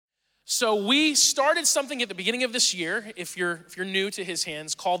So we started something at the beginning of this year, if you're new to His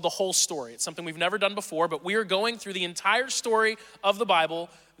Hands, called The Whole Story. It's something we've never done before, but we are going through the entire story of the Bible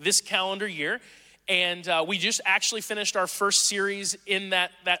this calendar year. And we just actually finished our first series in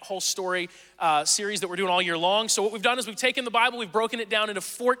that whole story series that we're doing all year long. So what we've done is we've taken the Bible, we've broken it down into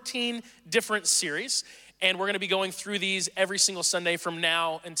 14 different series. And we're gonna be going through these every single Sunday from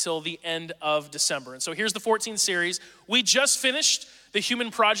now until the end of December. And so here's the 14 series. We just finished The Human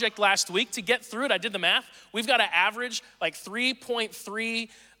Project last week. To get through it, I did the math. We've got to average like 3.3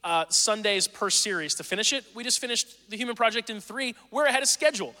 Sundays per series to finish it. We just finished The Human Project in 3. We're ahead of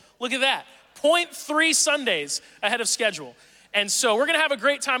schedule. Look at that. 0.3 Sundays ahead of schedule. And so we're gonna have a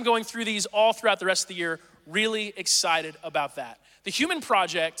great time going through these all throughout the rest of the year. Really excited about that. The Human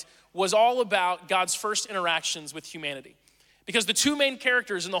Project was all about God's first interactions with humanity. Because the two main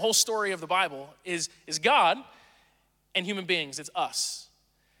characters in the whole story of the Bible is God and human beings. It's us.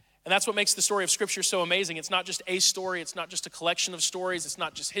 And that's what makes the story of Scripture so amazing. It's not just a story. It's not just a collection of stories. It's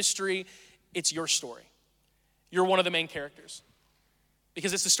not just history. It's your story. You're one of the main characters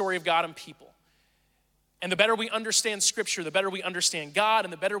because it's the story of God and people. And the better we understand Scripture, the better we understand God,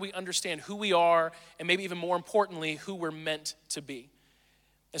 and the better we understand who we are, and maybe even more importantly, who we're meant to be.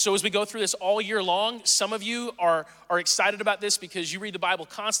 And so as we go through this all year long, some of you are excited about this because you read the Bible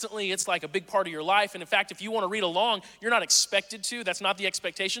constantly. It's like a big part of your life. And in fact, if you want to read along, you're not expected to. That's not the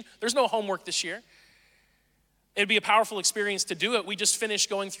expectation. There's no homework this year. It'd be a powerful experience to do it. We just finished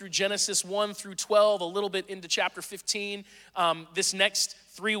going through Genesis 1 through 12, a little bit into chapter 15. This next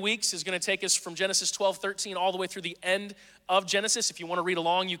 3 weeks is going to take us from Genesis 12, 13, all the way through the end of Genesis. If you want to read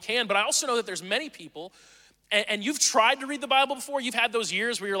along, you can. But I also know that there's many people, and you've tried to read the Bible before. You've had those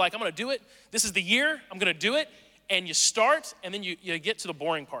years where you're like, I'm going to do it. This is the year. I'm going to do it. And you start, and then you get to the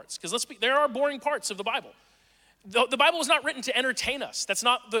boring parts. Because there are boring parts of the Bible. The Bible was not written to entertain us.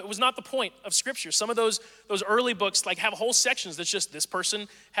 It was not the point of Scripture. Some of those early books like have whole sections that's just this person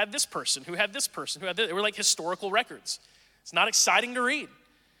had this person who had this person who had this. They were like historical records. It's not exciting to read.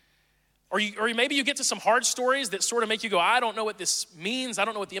 Or maybe you get to some hard stories that sort of make you go, I don't know what this means. I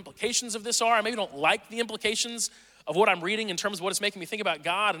don't know what the implications of this are. I maybe don't like the implications of what I'm reading in terms of what it's making me think about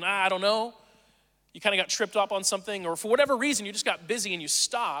God, and I don't know. You kind of got tripped up on something, or for whatever reason, you just got busy and you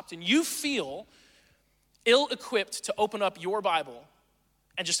stopped, and you feel ill-equipped to open up your Bible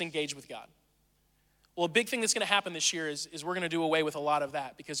and just engage with God. Well, a big thing that's gonna happen this year is we're gonna do away with a lot of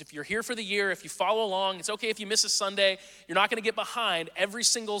that, because if you're here for the year, if you follow along, it's okay if you miss a Sunday. You're not gonna get behind. Every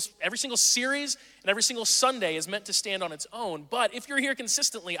single series and every single Sunday is meant to stand on its own. But if you're here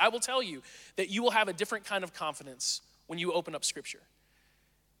consistently, I will tell you that you will have a different kind of confidence when you open up Scripture.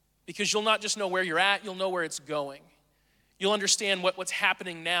 Because you'll not just know where you're at, you'll know where it's going. You'll understand what's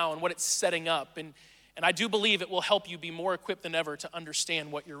happening now and what it's setting up. And I do believe it will help you be more equipped than ever to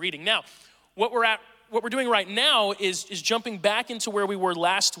understand what you're reading. Now, what we're doing right now is jumping back into where we were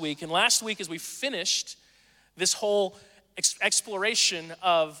last week. And last week, as we finished this whole exploration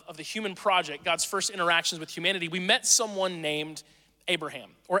of the human project, God's first interactions with humanity, we met someone named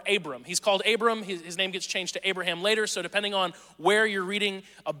Abraham, or Abram. He's called Abram. His name gets changed to Abraham later. So depending on where you're reading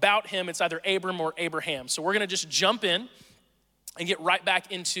about him, it's either Abram or Abraham. So we're gonna just jump in and get right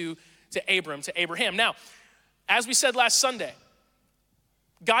back into Abraham. Now, as we said last Sunday,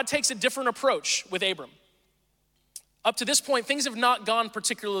 God takes a different approach with Abram. Up to this point, things have not gone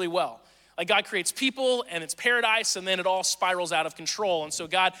particularly well. Like God creates people and it's paradise, and then it all spirals out of control. And so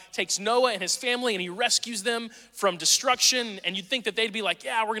God takes Noah and his family and he rescues them from destruction. And you'd think that they'd be like,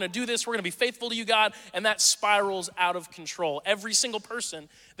 yeah, we're gonna do this. We're gonna be faithful to you, God. And that spirals out of control. Every single person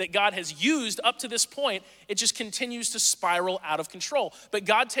that God has used up to this point, it just continues to spiral out of control. But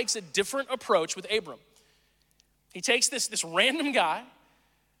God takes a different approach with Abram. He takes this random guy,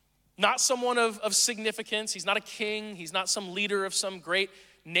 not someone of significance. He's not a king. He's not some leader of some great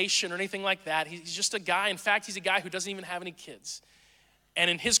nation or anything like that. He's just a guy. In fact, he's a guy who doesn't even have any kids. And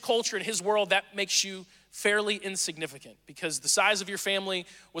in his culture, in his world, that makes you fairly insignificant, because the size of your family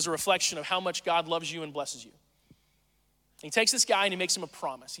was a reflection of how much God loves you and blesses you. And he takes this guy and he makes him a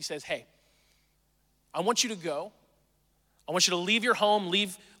promise. He says, hey, I want you to go. I want you to leave your home,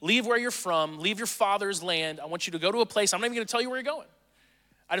 leave where you're from, leave your father's land. I want you to go to a place. I'm not even gonna tell you where you're going.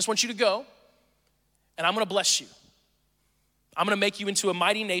 I just want you to go, and I'm gonna bless you. I'm gonna make you into a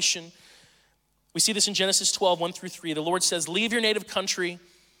mighty nation. We see this in Genesis 12, 1 through 3. The Lord says, leave your native country,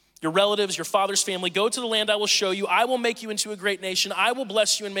 your relatives, your father's family. Go to the land I will show you. I will make you into a great nation. I will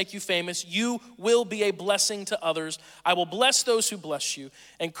bless you and make you famous. You will be a blessing to others. I will bless those who bless you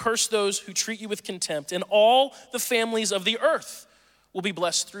and curse those who treat you with contempt. And all the families of the earth will be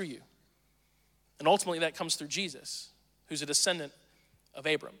blessed through you. And ultimately that comes through Jesus, who's a descendant of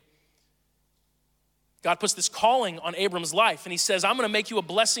Abram. God puts this calling on Abram's life, and he says, I'm gonna make you a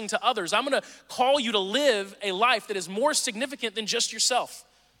blessing to others. I'm gonna call you to live a life that is more significant than just yourself.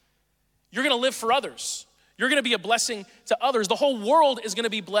 You're gonna live for others. You're gonna be a blessing to others. The whole world is gonna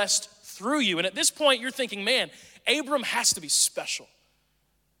be blessed through you. And at this point, you're thinking, man, Abram has to be special.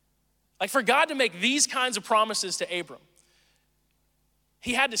 Like, for God to make these kinds of promises to Abram,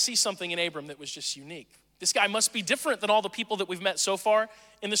 he had to see something in Abram that was just unique. This guy must be different than all the people that we've met so far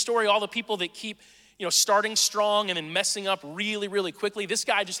in the story, all the people that keep starting strong and then messing up really, really quickly. This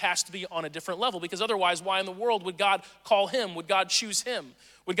guy just has to be on a different level, because otherwise, why in the world would God call him? Would God choose him?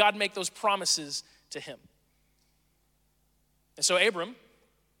 Would God make those promises to him? And so Abram,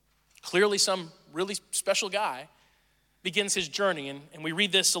 clearly some really special guy, begins his journey. And we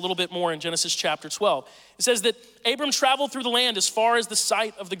read this a little bit more in Genesis chapter 12. It says that Abram traveled through the land as far as the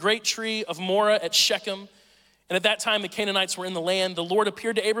site of the great tree of Moreh at Shechem. And at that time, the Canaanites were in the land. The Lord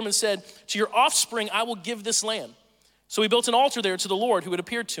appeared to Abram and said, to your offspring, I will give this land. So he built an altar there to the Lord who had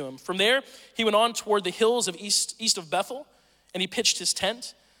appeared to him. From there, he went on toward the hills of east of Bethel, and he pitched his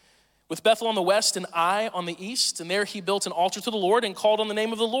tent with Bethel on the west and Ai on the east. And there he built an altar to the Lord and called on the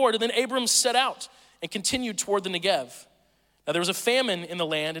name of the Lord. And then Abram set out and continued toward the Negev. Now there was a famine in the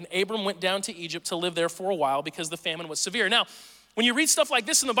land, and Abram went down to Egypt to live there for a while because the famine was severe. Now, when you read stuff like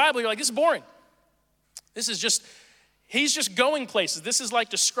this in the Bible, you're like, this is boring. This is just, he's just going places. This is like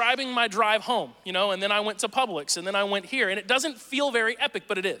describing my drive home, and then I went to Publix, and then I went here. And it doesn't feel very epic,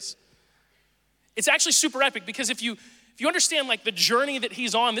 but it is. It's actually super epic, because if you understand like the journey that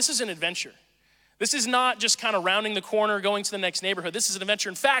he's on, this is an adventure. This is not just kind of rounding the corner, going to the next neighborhood. This is an adventure.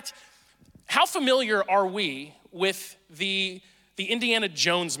 In fact, how familiar are we with the Indiana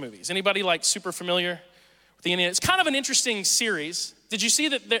Jones movies? Anybody like super familiar with the Indiana? It's kind of an interesting series. Did you see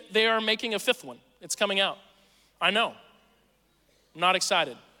that they are making a fifth one? It's coming out. I know. I'm not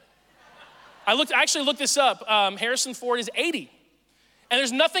excited. I actually looked this up. Harrison Ford is 80. And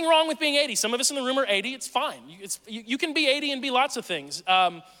there's nothing wrong with being 80. Some of us in the room are 80. It's fine. You can be 80 and be lots of things.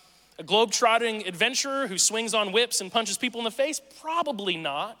 A globe-trotting adventurer who swings on whips and punches people in the face? Probably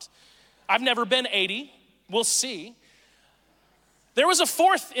not. I've never been 80. We'll see. There was a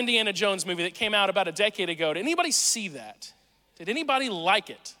fourth Indiana Jones movie that came out about a decade ago. Did anybody see that? Did anybody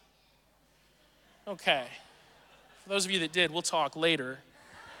like it? Okay. For those of you that did, we'll talk later.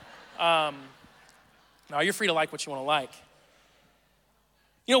 Now you're free to like what you want to like.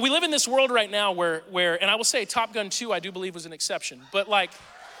 We live in this world right now where, and I will say Top Gun 2, I do believe was an exception, but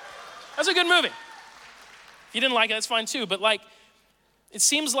that's a good movie. If you didn't like it, that's fine too. But it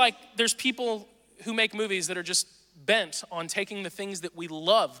seems like there's people who make movies that are just bent on taking the things that we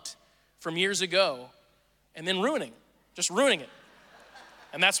loved from years ago and then ruining it.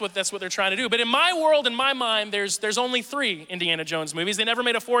 And that's what they're trying to do. But in my world, in my mind, there's only 3 Indiana Jones movies. They never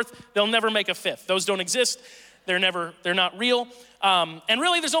made a fourth. They'll never make a fifth. Those don't exist. They're not real. And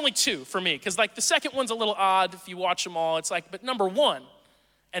really, there's only 2 for me, because the second one's a little odd if you watch them all. It's but number 1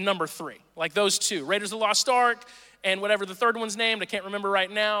 and number 3, those 2, Raiders of the Lost Ark and whatever the third one's named, I can't remember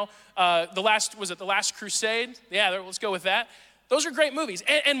right now. The Last Crusade? Yeah, let's go with that. Those are great movies.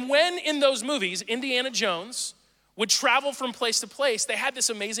 And when in those movies, Indiana Jones would travel from place to place, they had this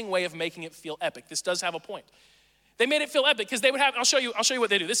amazing way of making it feel epic. This does have a point. They made it feel epic because they would have, I'll show you what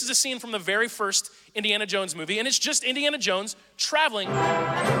they do. This is a scene from the very first Indiana Jones movie, and it's just Indiana Jones traveling.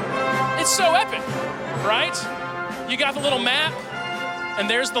 It's so epic, right? You got the little map, and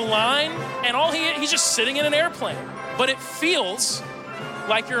there's the line, and he's just sitting in an airplane. But it feels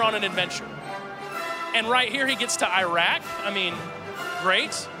like you're on an adventure. And right here, he gets to Iraq.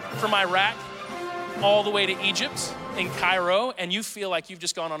 Great. From Iraq all the way to Egypt in Cairo, and you feel like you've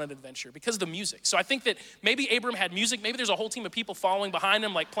just gone on an adventure because of the music. So I think that maybe Abram had music. Maybe there's a whole team of people following behind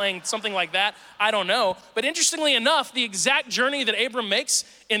him, playing something like that. I don't know. But interestingly enough, the exact journey that Abram makes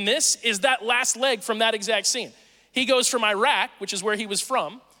in this is that last leg from that exact scene. He goes from Iraq, which is where he was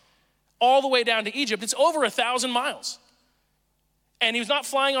from, all the way down to Egypt. It's over 1,000 miles. And he was not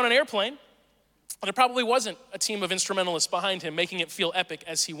flying on an airplane. And there probably wasn't a team of instrumentalists behind him making it feel epic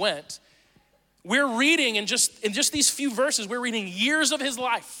as he went. We're reading in just these few verses, we're reading years of his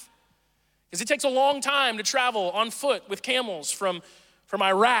life. Because it takes a long time to travel on foot with camels from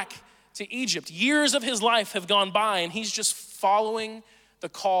Iraq to Egypt. Years of his life have gone by, and he's just following the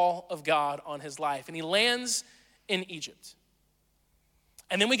call of God on his life. And he lands in Egypt.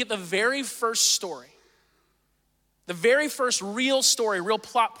 And then we get the very first story, the very first real story, real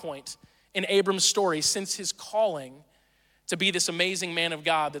plot point in Abram's story since his calling to be this amazing man of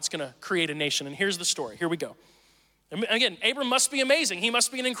God that's gonna create a nation. And here's the story, here we go. And again, Abram must be amazing. He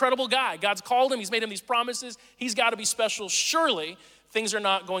must be an incredible guy. God's called him, he's made him these promises. He's gotta be special. Surely things are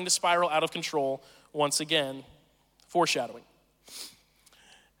not going to spiral out of control once again, foreshadowing.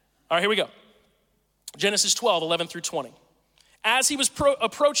 All right, here we go. Genesis 12, 11 through 20. As he was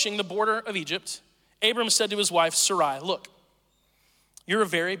approaching the border of Egypt, Abram said to his wife, Sarai, look, you're a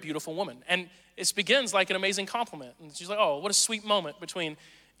very beautiful woman. And it begins like an amazing compliment. And she's like, oh, what a sweet moment between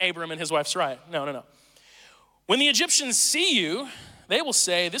Abram and his wife Sarai. No. When the Egyptians see you, they will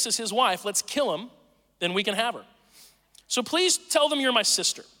say, this is his wife, let's kill him, then we can have her. So please tell them you're my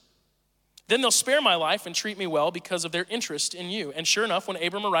sister. Then they'll spare my life and treat me well because of their interest in you. And sure enough, when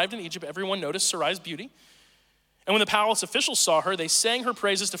Abram arrived in Egypt, everyone noticed Sarai's beauty. And when the palace officials saw her, they sang her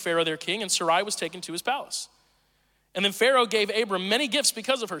praises to Pharaoh their king, and Sarai was taken to his palace. And then Pharaoh gave Abram many gifts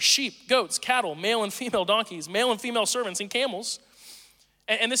because of her, sheep, goats, cattle, male and female donkeys, male and female servants, and camels.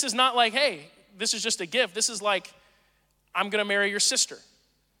 And this is not like, hey, this is just a gift. This is like, I'm gonna marry your sister,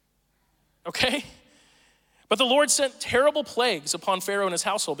 okay? But the Lord sent terrible plagues upon Pharaoh and his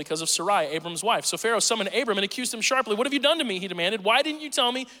household because of Sarai, Abram's wife. So Pharaoh summoned Abram and accused him sharply. What have you done to me, he demanded. Why didn't you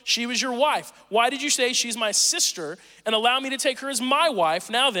tell me she was your wife? Why did you say she's my sister and allow me to take her as my wife?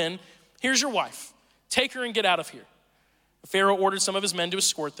 Now then, here's your wife. Take her and get out of here. Pharaoh ordered some of his men to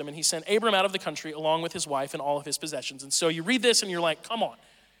escort them, and he sent Abram out of the country along with his wife and all of his possessions. And so you read this and you're like, come on.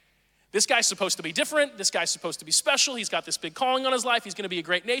 This guy's supposed to be different. This guy's supposed to be special. He's got this big calling on his life. He's going to be a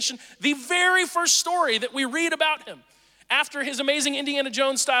great nation. The very first story that we read about him, after his amazing Indiana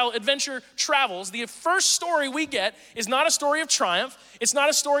Jones-style adventure travels, the first story we get is not a story of triumph. It's not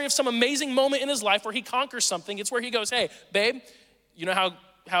a story of some amazing moment in his life where he conquers something. It's where he goes, hey, babe, you know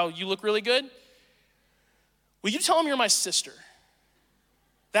how you look really good? Will you tell him you're my sister?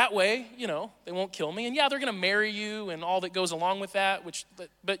 That way, they won't kill me. And yeah, they're gonna marry you and all that goes along with that,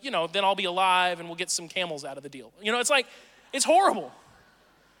 but then I'll be alive and we'll get some camels out of the deal. It's like, it's horrible.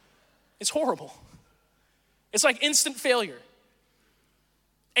 It's horrible. It's like instant failure.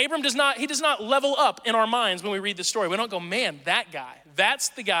 Abram does not level up in our minds when we read this story. We don't go, man, that guy, that's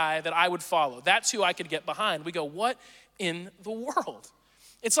the guy that I would follow. That's who I could get behind. We go, what in the world?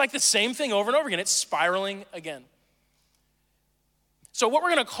 It's like the same thing over and over again. It's spiraling again. So what we're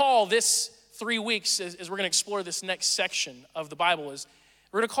gonna call this 3 weeks as we're gonna explore this next section of the Bible is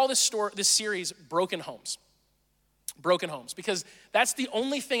we're gonna call this series Broken Homes. Broken Homes, because that's the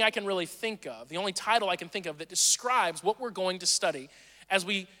only thing I can really think of, the only title I can think of that describes what we're going to study as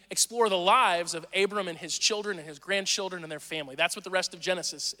we explore the lives of Abram and his children and his grandchildren and their family. That's what the rest of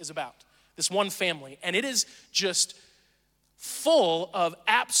Genesis is about, this one family. And it is just full of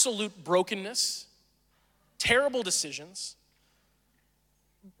absolute brokenness, terrible decisions,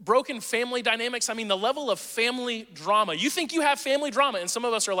 broken family dynamics. I mean, the level of family drama. You think you have family drama, and some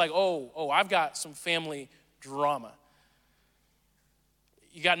of us are like, oh, I've got some family drama.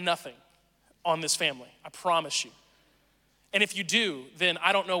 You got nothing on this family, I promise you. And if you do, then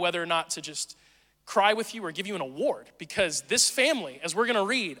I don't know whether or not to just cry with you or give you an award, because this family, as we're gonna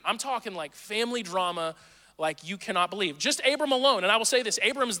read, I'm talking like family drama like you cannot believe. Just Abram alone, and I will say this,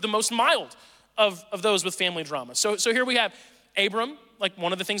 Abram is the most mild of those with family drama. So here we have Abram, like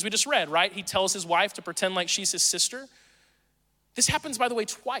one of the things we just read, right? He tells his wife to pretend like she's his sister. This happens, by the way,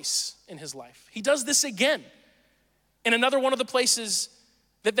 twice in his life. He does this again in another one of the places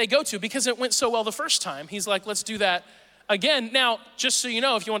that they go to because it went so well the first time. He's like, let's do that again. Now, just so you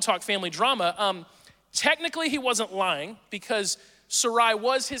know, if you want to talk family drama, technically he wasn't lying because Sarai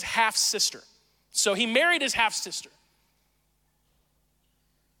was his half-sister. So he married his half-sister.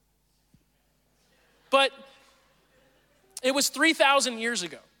 But it was 3,000 years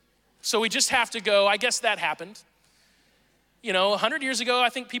ago. So we just have to go, I guess that happened. 100 years ago, I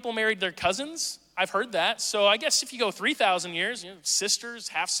think people married their cousins. I've heard that. So I guess if you go 3,000 years, sisters,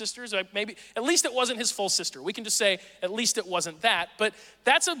 half-sisters, maybe, at least it wasn't his full sister. We can just say, at least it wasn't that. But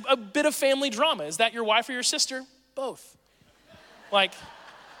that's a bit of family drama. Is that your wife or your sister? Both. Like,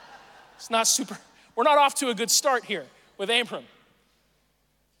 it's not super, we're not off to a good start here with Abram.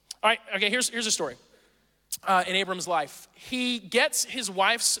 All right, okay, here's a story. In Abram's life, he gets his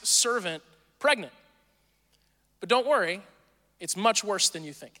wife's servant pregnant. But don't worry, it's much worse than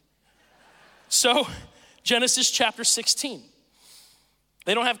you think. So, Genesis chapter 16.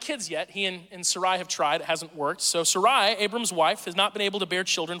 They don't have kids yet. He and Sarai have tried. It hasn't worked. So Sarai, Abram's wife, has not been able to bear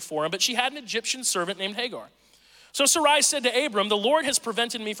children for him, but she had an Egyptian servant named Hagar. So Sarai said to Abram, the Lord has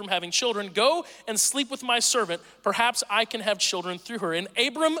prevented me from having children. Go and sleep with my servant. Perhaps I can have children through her. And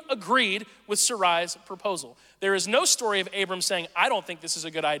Abram agreed with Sarai's proposal. There is no story of Abram saying, I don't think this is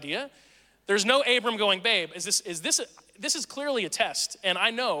a good idea. There's no Abram going, babe, this is clearly a test. And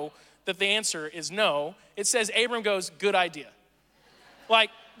I know that the answer is no. It says Abram goes, good idea. Like,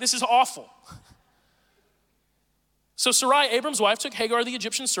 this is awful. So Sarai, Abram's wife, took Hagar, the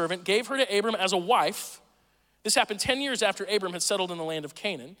Egyptian servant, gave her to Abram as a wife. This happened 10 years after Abram had settled in the land of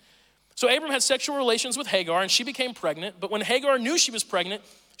Canaan. So Abram had sexual relations with Hagar, and she became pregnant. But when Hagar knew she was pregnant,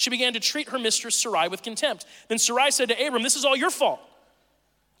 she began to treat her mistress Sarai with contempt. Then Sarai said to Abram, "This is all your fault.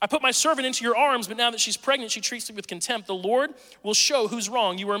 I put my servant into your arms, but now that she's pregnant, she treats me with contempt. The Lord will show who's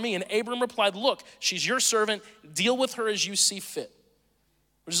wrong, you or me." And Abram replied, "Look, she's your servant. Deal with her as you see fit,"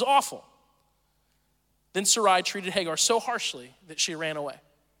 which is awful. Then Sarai treated Hagar so harshly that she ran away.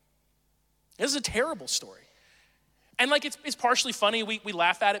 This is a terrible story. And like it's partially funny, we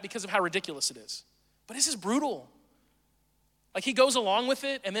laugh at it because of how ridiculous it is. But this is brutal. Like he goes along with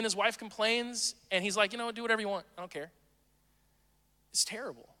it, and then his wife complains, and he's like, "You know what, do whatever you want, I don't care." It's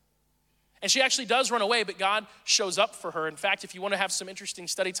terrible. And she actually does run away, but God shows up for her. In fact, if you want to have some interesting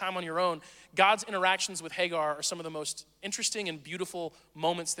study time on your own, God's interactions with Hagar are some of the most interesting and beautiful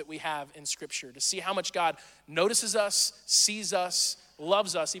moments that we have in Scripture, to see how much God notices us, sees us,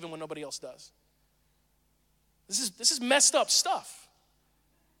 loves us, even when nobody else does. This is messed up stuff.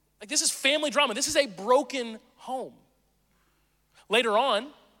 Like, this is family drama. This is a broken home. Later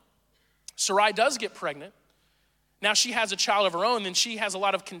on, Sarai does get pregnant. Now she has a child of her own, then she has a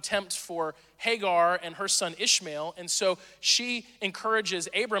lot of contempt for Hagar and her son Ishmael, and so she encourages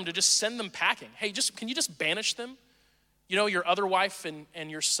Abram to just send them packing. Hey, can you just banish them? You know, your other wife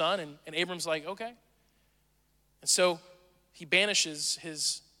and your son, and Abram's like, okay. And so he banishes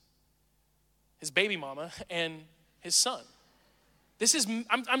his baby mama and his son. This is,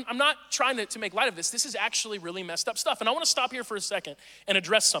 I'm not trying to make light of this. This is actually really messed up stuff. And I want to stop here for a second and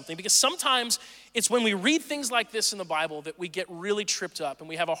address something, because sometimes it's when we read things like this in the Bible that we get really tripped up and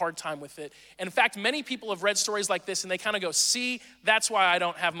we have a hard time with it. And in fact, many people have read stories like this and they kind of go, "See, that's why I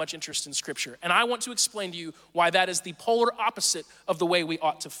don't have much interest in Scripture." And I want to explain to you why that is the polar opposite of the way we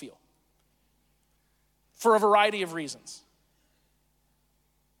ought to feel, for a variety of reasons.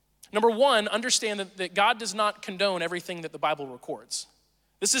 Number one, understand that God does not condone everything that the Bible records.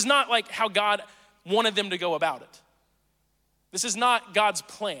 This is not like how God wanted them to go about it. This is not God's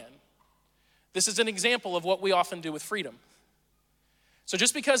plan. This is an example of what we often do with freedom. So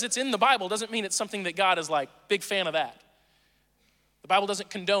just because it's in the Bible doesn't mean it's something that God is like, big fan of that. The Bible doesn't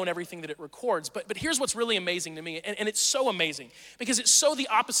condone everything that it records. But here's what's really amazing to me, and it's so amazing, because it's so the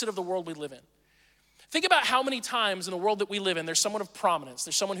opposite of the world we live in. Think about how many times in the world that we live in, there's someone of prominence,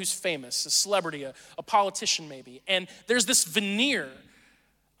 there's someone who's famous, a celebrity, a politician maybe, and there's this veneer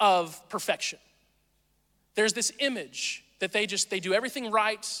of perfection. There's this image that they do everything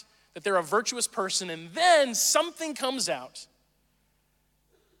right, that they're a virtuous person, and then something comes out,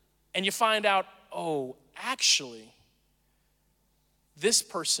 and you find out, oh, actually, this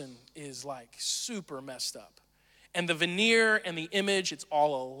person is like super messed up. And the veneer and the image, it's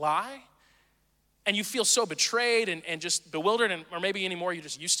all a lie. And you feel so betrayed and just bewildered, or maybe anymore, you're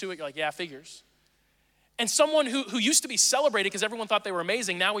just used to it. You're like, yeah, figures. And someone who used to be celebrated because everyone thought they were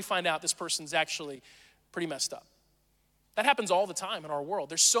amazing, now we find out this person's actually pretty messed up. That happens all the time in our world.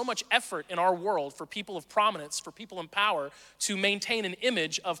 There's so much effort in our world for people of prominence, for people in power, to maintain an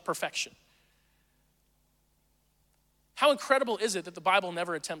image of perfection. How incredible is it that the Bible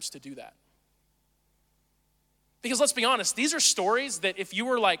never attempts to do that? Because let's be honest, these are stories that if you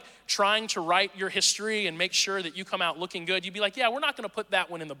were like trying to write your history and make sure that you come out looking good, you'd be like, yeah, we're not gonna put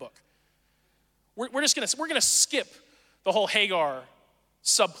that one in the book. We're gonna skip the whole Hagar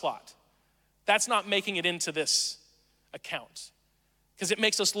subplot. That's not making it into this account, because it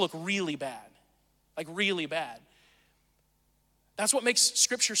makes us look really bad, like really bad. That's what makes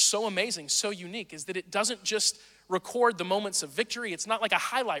Scripture so amazing, so unique, is that it doesn't just record the moments of victory. It's not like a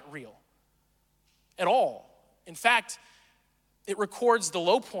highlight reel at all. In fact, it records the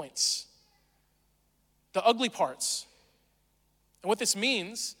low points, the ugly parts. And what this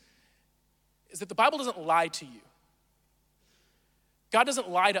means is that the Bible doesn't lie to you. God doesn't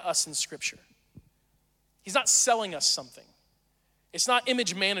lie to us in Scripture. He's not selling us something. It's not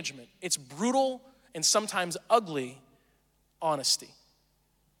image management. It's brutal and sometimes ugly honesty.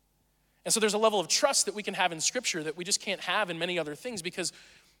 And so there's a level of trust that we can have in Scripture that we just can't have in many other things, because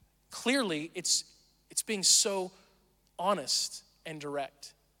clearly it's being so honest and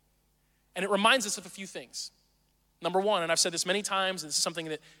direct. And it reminds us of a few things. Number one, and I've said this many times, and this is something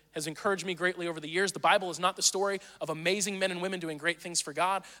that has encouraged me greatly over the years, the Bible is not the story of amazing men and women doing great things for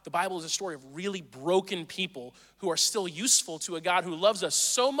God. The Bible is a story of really broken people who are still useful to a God who loves us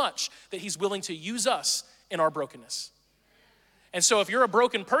so much that he's willing to use us in our brokenness. And so if you're a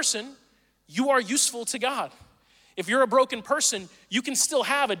broken person, you are useful to God. If you're a broken person, you can still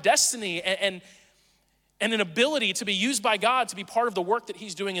have a destiny, and and an ability to be used by God to be part of the work that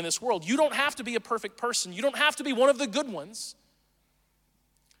he's doing in this world. You don't have to be a perfect person. You don't have to be one of the good ones.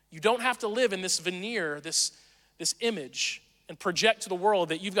 You don't have to live in this veneer, this image, and project to the world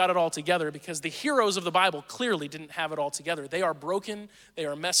that you've got it all together, because the heroes of the Bible clearly didn't have it all together. They are broken. They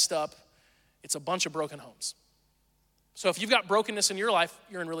are messed up. It's a bunch of broken homes. So if you've got brokenness in your life,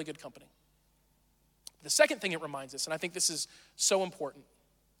 you're in really good company. The second thing it reminds us, and I think this is so important,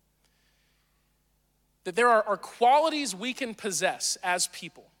 that there are qualities we can possess as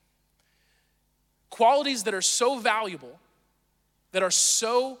people, qualities that are so valuable, that are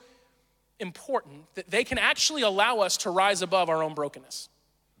so important, that they can actually allow us to rise above our own brokenness.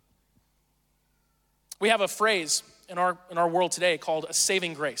 We have a phrase in our world today called a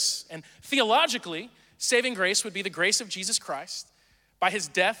saving grace. And theologically, saving grace would be the grace of Jesus Christ by his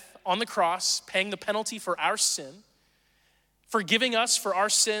death on the cross, paying the penalty for our sin, forgiving us for our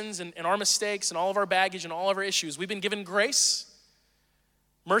sins and our mistakes and all of our baggage and all of our issues. We've been given grace.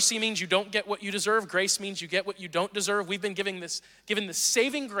 Mercy means you don't get what you deserve. Grace means you get what you don't deserve. We've been given this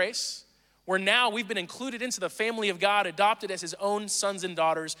saving grace, where now we've been included into the family of God, adopted as his own sons and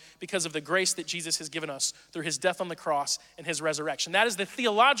daughters because of the grace that Jesus has given us through his death on the cross and his resurrection. That is the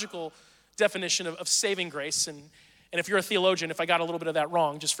theological definition of saving grace. And if you're a theologian, if I got a little bit of that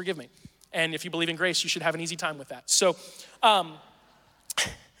wrong, just forgive me. And if you believe in grace, you should have an easy time with that. So,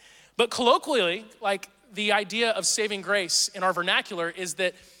 but colloquially, like, the idea of saving grace in our vernacular is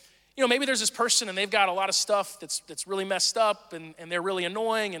that, maybe there's this person and they've got a lot of stuff that's really messed up and they're really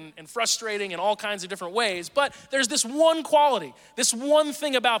annoying and frustrating in all kinds of different ways, but there's this one quality, this one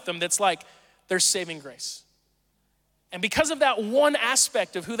thing about them that's like, there's saving grace. And because of that one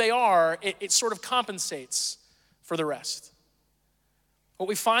aspect of who they are, it sort of compensates for the rest. What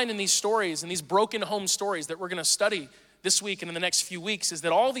we find in these stories, in these broken home stories that we're gonna study this week and in the next few weeks, is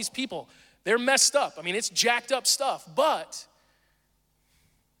that all these people, they're messed up. I mean, it's jacked up stuff, but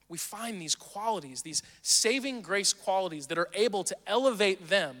we find these qualities, these saving grace qualities that are able to elevate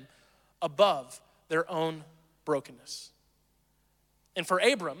them above their own brokenness. And for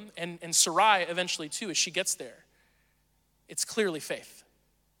Abram and Sarai eventually too, as she gets there, it's clearly faith.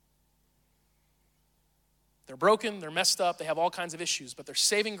 They're broken, they're messed up, they have all kinds of issues, but their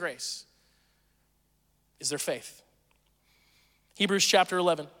saving grace is their faith. Hebrews chapter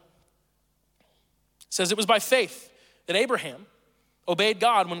 11 says, it was by faith that Abraham obeyed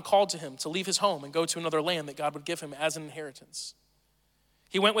God when called to him to leave his home and go to another land that God would give him as an inheritance.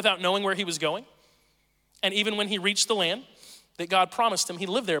 He went without knowing where he was going, and even when he reached the land that God promised him, he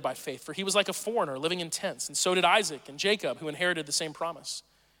lived there by faith, for he was like a foreigner living in tents, and so did Isaac and Jacob, who inherited the same promise.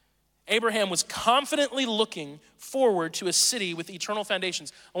 Abraham was confidently looking forward to a city with eternal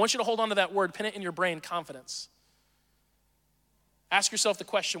foundations. I want you to hold on to that word, pin it in your brain, confidence. Ask yourself the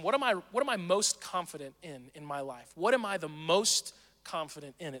question, what am I most confident in my life? What am I the most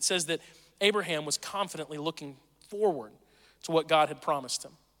confident in? It says that Abraham was confidently looking forward to what God had promised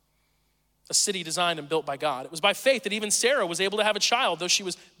him. A city designed and built by God. It was by faith that even Sarah was able to have a child, though she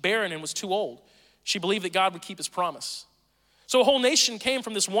was barren and was too old. She believed that God would keep his promise. So a whole nation came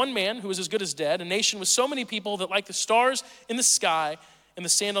from this one man who was as good as dead, a nation with so many people that, like the stars in the sky and the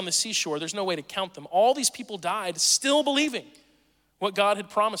sand on the seashore, there's no way to count them. All these people died still believing what God had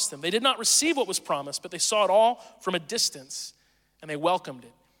promised them. They did not receive what was promised, but they saw it all from a distance and they welcomed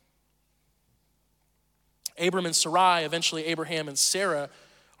it. Abram and Sarai, eventually Abraham and Sarah,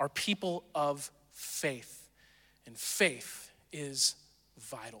 are people of faith. And faith is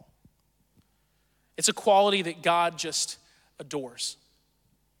vital. It's a quality that God just adores.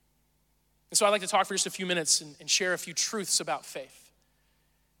 And so I'd like to talk for just a few minutes and share a few truths about faith.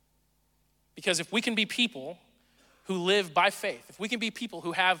 Because if we can be people who live by faith, if we can be people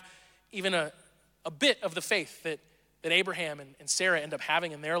who have even a bit of the faith that Abraham and Sarah end up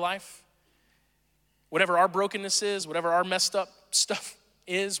having in their life, whatever our brokenness is, whatever our messed up stuff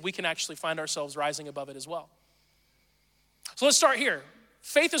is, we can actually find ourselves rising above it as well. So let's start here.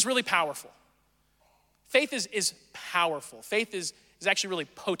 Faith is really powerful. Faith is powerful. Faith is actually really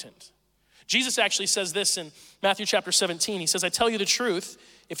potent. Jesus actually says this in Matthew chapter 17. He says, I tell you the truth,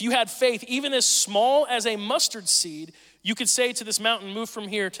 if you had faith even as small as a mustard seed, you could say to this mountain, move from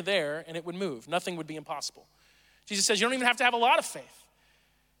here to there, and it would move. Nothing would be impossible. Jesus says you don't even have to have a lot of faith.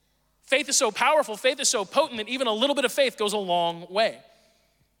 Faith is so powerful, faith is so potent that even a little bit of faith goes a long way.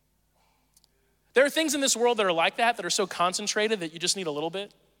 There are things in this world that are like that are so concentrated that you just need a little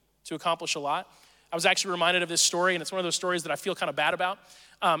bit to accomplish a lot. I was actually reminded of this story, and it's one of those stories that I feel kind of bad about.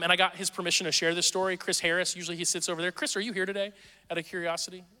 And I got his permission to share this story. Chris Harris, usually he sits over there. Chris, are you here today out of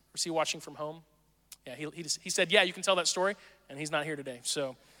curiosity? Or is he watching from home? Yeah, he said, yeah, you can tell that story, and he's not here today.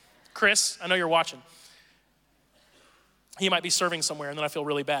 So, Chris, I know you're watching. He might be serving somewhere, and then I feel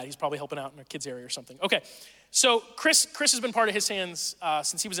really bad. He's probably helping out in a kids area or something. Okay, so Chris has been part of His Hands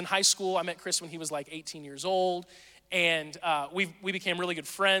since he was in high school. I met Chris when he was like 18 years old, and we became really good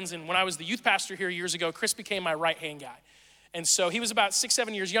friends. And when I was the youth pastor here years ago, Chris became my right-hand guy. And so he was about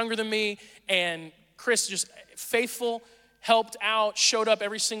 6-7 years younger than me, and Chris just faithful, helped out, showed up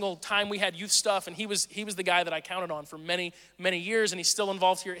every single time we had youth stuff, and he was the guy that I counted on for many, many years, and he's still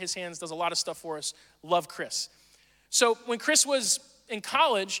involved here at His Hands, does a lot of stuff for us. Love Chris. So when Chris was in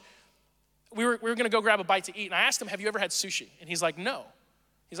college, we were gonna go grab a bite to eat, and I asked him, have you ever had sushi? And he's like, no.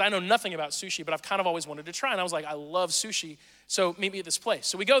 He's like, I know nothing about sushi, but I've kind of always wanted to try. And I was like, I love sushi, so meet me at this place.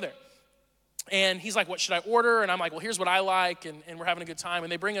 So we go there. And he's like, what should I order? And I'm like, well, here's what I like, and we're having a good time.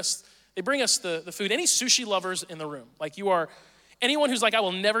 And they bring us the food. Any sushi lovers in the room? Like, you are, anyone who's like, I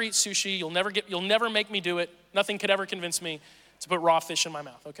will never eat sushi, you'll never make me do it. Nothing could ever convince me to put raw fish in my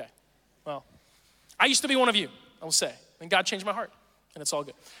mouth. Okay, well, I used to be one of you, I will say. And God changed my heart, and it's all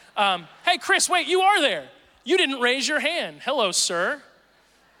good. Hey, Chris, wait, you are there. You didn't raise your hand. Hello, sir.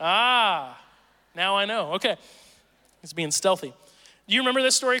 Now I know. Okay, he's being stealthy. Do you remember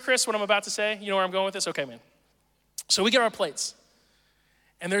this story, Chris, what I'm about to say? You know where I'm going with this? Okay, man. So we get our plates,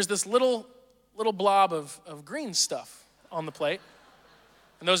 and there's this little blob of green stuff on the plate.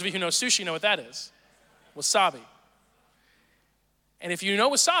 And those of you who know sushi know what that is. Wasabi. And if you know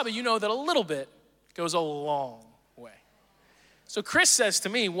wasabi, you know that a little bit goes a long way. So Chris says to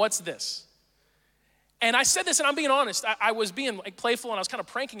me, what's this? And I said this, and I'm being honest. I was being like playful, and I was kind of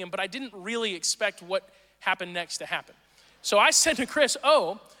pranking him, but I didn't really expect what happened next to happen. So I said to Chris,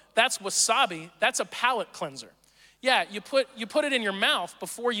 oh, that's wasabi. That's a palate cleanser. Yeah, you put it in your mouth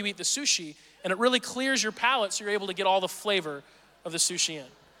before you eat the sushi, and it really clears your palate so you're able to get all the flavor of the sushi in.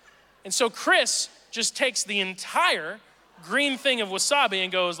 And so Chris just takes the entire green thing of wasabi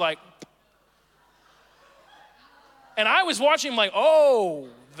and goes like, and I was watching him like, oh,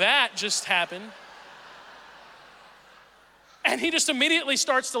 that just happened. And he just immediately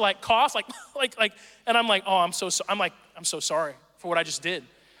starts to like cough, like, and I'm like, oh, I'm so sorry for what I just did.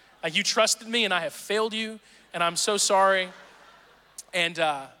 Like, you trusted me and I have failed you, and I'm so sorry. And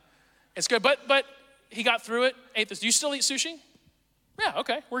it's good, but he got through it, ate this. Do you still eat sushi? Yeah,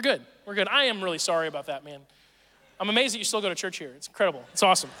 okay, we're good. I am really sorry about that, man. I'm amazed that you still go to church here. It's incredible, it's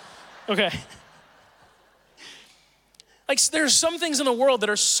awesome. Okay. Like, there's some things in the world that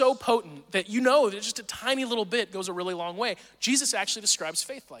are so potent that you know that just a tiny little bit goes a really long way. Jesus actually describes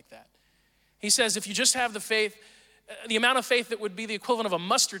faith like that. He says, if you just have the faith, the amount of faith that would be the equivalent of a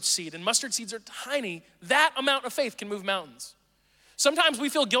mustard seed, and mustard seeds are tiny, that amount of faith can move mountains. Sometimes we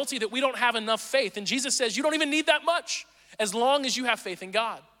feel guilty that we don't have enough faith, and Jesus says you don't even need that much as long as you have faith in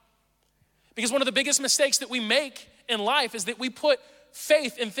God. Because one of the biggest mistakes that we make in life is that we put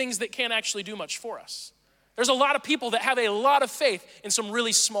faith in things that can't actually do much for us. There's a lot of people that have a lot of faith in some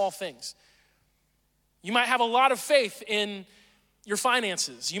really small things. You might have a lot of faith in your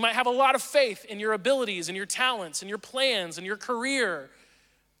finances. You might have a lot of faith in your abilities and your talents and your plans and your career.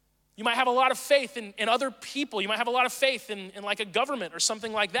 You might have a lot of faith in other people. You might have a lot of faith in like a government or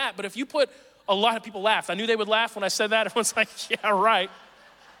something like that. But if you put a lot of people laughed. I knew they would laugh when I said that. Everyone's like, yeah, right.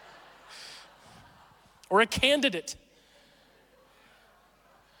 Or a candidate.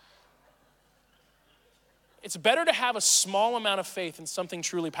 It's better to have a small amount of faith in something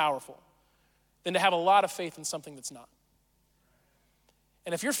truly powerful than to have a lot of faith in something that's not.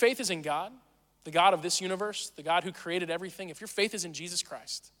 And if your faith is in God, the God of this universe, the God who created everything, if your faith is in Jesus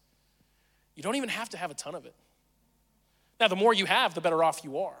Christ, you don't even have to have a ton of it. Now, the more you have, the better off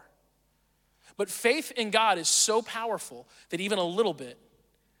you are. But faith in God is so powerful that even a little bit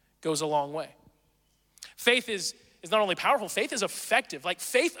goes a long way. Faith is not only powerful, faith is effective. Like,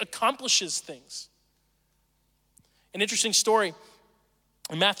 faith accomplishes things. An interesting story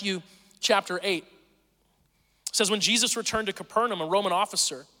in Matthew chapter 8 says, when Jesus returned to Capernaum, a Roman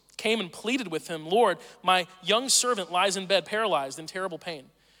officer came and pleaded with him, Lord, my young servant lies in bed, paralyzed in terrible pain.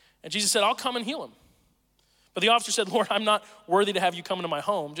 And Jesus said, I'll come and heal him. But the officer said, Lord, I'm not worthy to have you come into my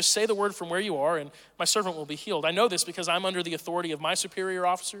home. Just say the word from where you are, and my servant will be healed. I know this because I'm under the authority of my superior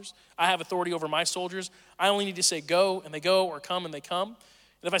officers. I have authority over my soldiers. I only need to say go, and they go, or come, and they come.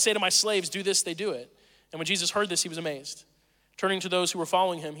 And if I say to my slaves, do this, they do it. And when Jesus heard this, he was amazed. Turning to those who were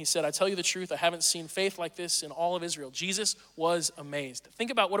following him, he said, I tell you the truth, I haven't seen faith like this in all of Israel. Jesus was amazed.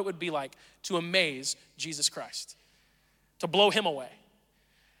 Think about what it would be like to amaze Jesus Christ, to blow him away.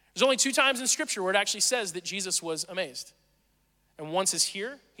 There's only 2 times in Scripture where it actually says that Jesus was amazed. And once is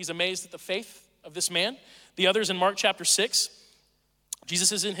here, he's amazed at the faith of this man. The other is in Mark chapter 6.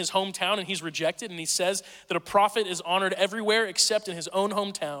 Jesus is in his hometown and he's rejected, and he says that a prophet is honored everywhere except in his own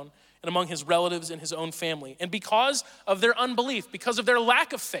hometown and among his relatives and his own family. And because of their unbelief, because of their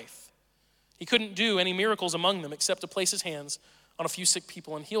lack of faith, he couldn't do any miracles among them except to place his hands on a few sick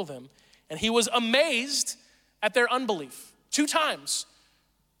people and heal them. And he was amazed at their unbelief. 2 times,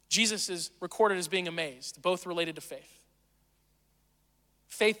 Jesus is recorded as being amazed, both related to faith.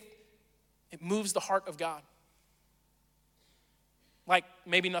 Faith, it moves the heart of God like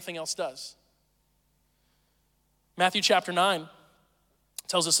maybe nothing else does. Matthew chapter 9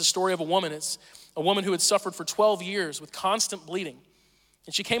 tells us the story of a woman. It's a woman who had suffered for 12 years with constant bleeding.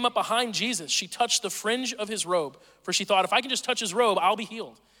 And she came up behind Jesus. She touched the fringe of his robe, for she thought, if I can just touch his robe, I'll be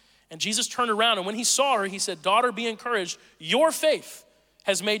healed. And Jesus turned around, and when he saw her, he said, daughter, be encouraged. Your faith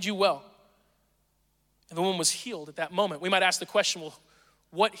has made you well. And the woman was healed at that moment. We might ask the question, well,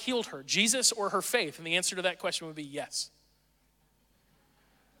 what healed her, Jesus or her faith? And the answer to that question would be yes.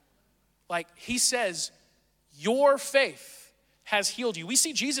 Like he says, your faith has healed you. We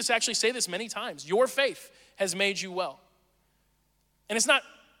see Jesus actually say this many times. Your faith has made you well. And it's not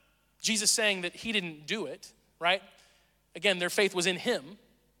Jesus saying that he didn't do it, right? Again, their faith was in him.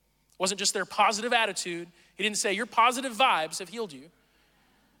 It wasn't just their positive attitude. He didn't say your positive vibes have healed you.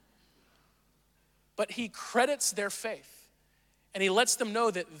 But he credits their faith. And he lets them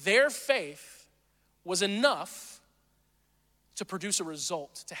know that their faith was enough to produce a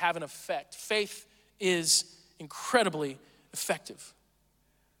result, to have an effect. Faith is incredibly effective.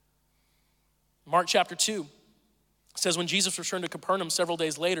 Mark chapter 2 says, when Jesus returned to Capernaum several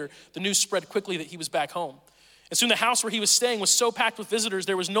days later, the news spread quickly that he was back home. And soon the house where he was staying was so packed with visitors,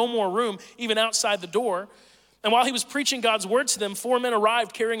 there was no more room, even outside the door. And while he was preaching God's word to them, 4 men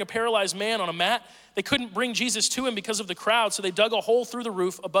arrived carrying a paralyzed man on a mat. They couldn't bring Jesus to him because of the crowd, so they dug a hole through the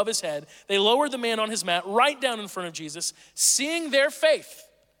roof above his head. They lowered the man on his mat right down in front of Jesus. Seeing their faith,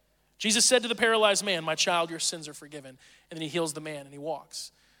 Jesus said to the paralyzed man, my child, your sins are forgiven. And then he heals the man and he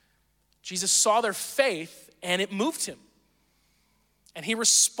walks. Jesus saw their faith and it moved him. And he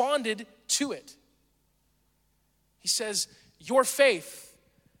responded to it. He says, your faith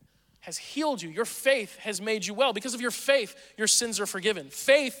has healed you. Your faith has made you well. Because of your faith, your sins are forgiven.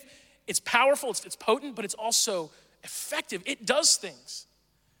 Faith, it's powerful, it's potent, but it's also effective. It does things.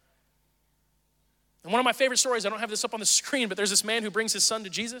 And one of my favorite stories, I don't have this up on the screen, but there's this man who brings his son to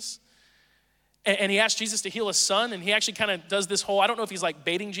Jesus. And he asked Jesus to heal his son. And he actually kind of does this whole, I don't know if he's like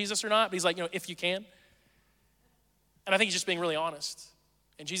baiting Jesus or not, but he's like, if you can. And I think he's just being really honest.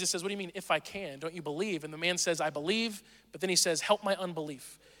 And Jesus says, what do you mean, if I can? Don't you believe? And the man says, I believe. But then he says, help my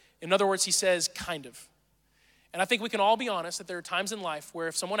unbelief. In other words, he says, kind of. And I think we can all be honest that there are times in life where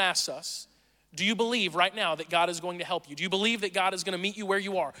if someone asks us, do you believe right now that God is going to help you? Do you believe that God is going to meet you where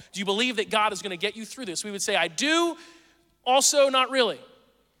you are? Do you believe that God is going to get you through this? We would say, I do, also not really.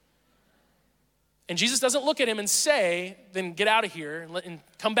 And Jesus doesn't look at him and say, then get out of here and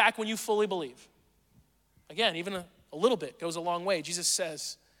come back when you fully believe. Again, even a little bit goes a long way. Jesus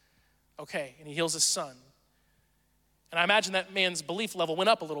says, okay, and he heals his son. And I imagine that man's belief level went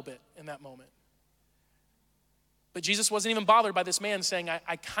up a little bit in that moment. But Jesus wasn't even bothered by this man saying,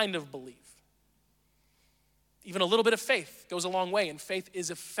 I kind of believe. Even a little bit of faith goes a long way, and faith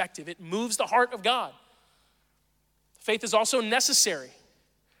is effective. It moves the heart of God. Faith is also necessary.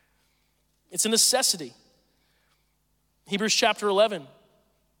 It's a necessity. Hebrews chapter 11,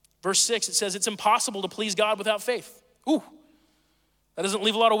 verse 6, it says, it's impossible to please God without faith. Ooh, that doesn't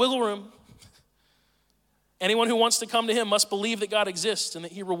leave a lot of wiggle room. Anyone who wants to come to him must believe that God exists and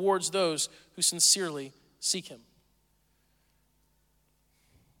that he rewards those who sincerely seek him.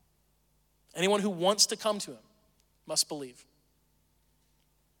 Anyone who wants to come to him must believe.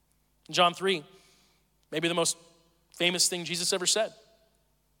 In John 3, maybe the most famous thing Jesus ever said.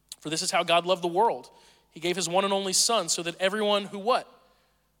 For this is how God loved the world. He gave his one and only son so that everyone who what?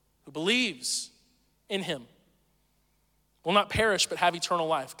 Who believes in him will not perish but have eternal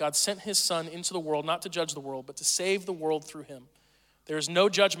life. God sent his son into the world not to judge the world but to save the world through him. There is no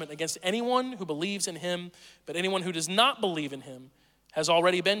judgment against anyone who believes in him, but anyone who does not believe in him has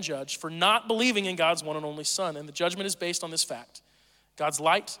already been judged for not believing in God's one and only son. And the judgment is based on this fact. God's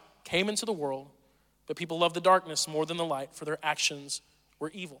light came into the world, but people loved the darkness more than the light, for their actions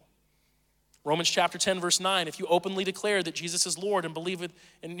were evil. Romans chapter 10, verse 9, if you openly declare that Jesus is Lord and believe it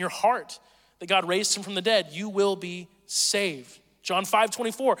in your heart that God raised him from the dead, you will be saved. John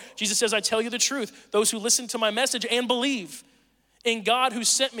 5:24, Jesus says, I tell you the truth. Those who listen to my message and believe in God who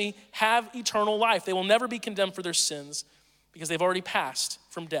sent me have eternal life. They will never be condemned for their sins because they've already passed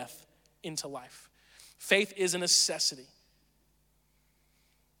from death into life. Faith is a necessity.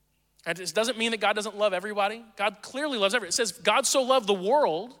 And it doesn't mean that God doesn't love everybody. God clearly loves everybody. It says God so loved the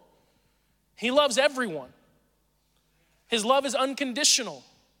world, he loves everyone. His love is unconditional.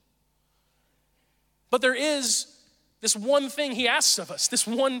 But there is this one thing he asks of us, this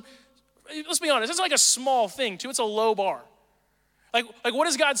one, let's be honest, it's like a small thing too. It's a low bar. Like what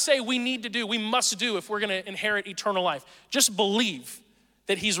does God say we need to do, we must do if we're gonna inherit eternal life? Just believe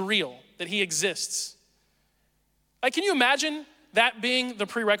that he's real, that he exists. Like, can you imagine that being the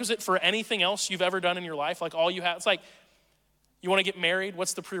prerequisite for anything else you've ever done in your life? Like all you have, it's like, you wanna get married,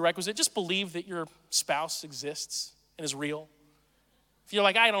 what's the prerequisite? Just believe that your spouse exists and is real. If you're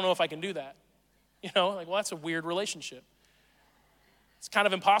like, I don't know if I can do that. Well, that's a weird relationship. It's kind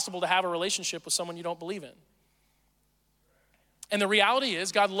of impossible to have a relationship with someone you don't believe in. And the reality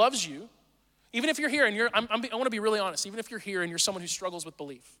is God loves you. Even if you're here and I wanna be really honest, even if you're here and you're someone who struggles with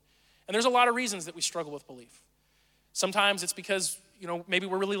belief. And there's a lot of reasons that we struggle with belief. Sometimes it's because, maybe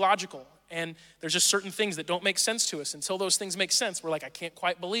we're really logical and there's just certain things that don't make sense to us. Until those things make sense, we're like, I can't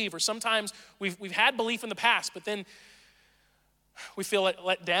quite believe. Or sometimes we've had belief in the past, but then we feel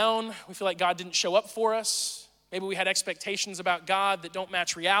let down. We feel like God didn't show up for us. Maybe we had expectations about God that don't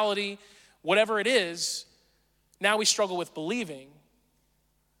match reality. Whatever it is, now we struggle with believing.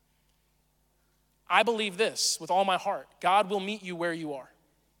 I believe this with all my heart. God will meet you where you are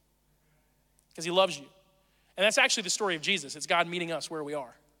because he loves you. And that's actually the story of Jesus. It's God meeting us where we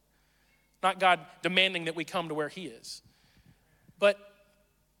are, not God demanding that we come to where he is. But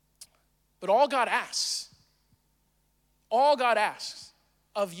all God asks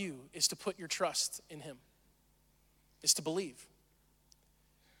of you is to put your trust in him, is to believe.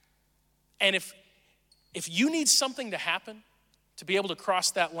 And if you need something to happen to be able to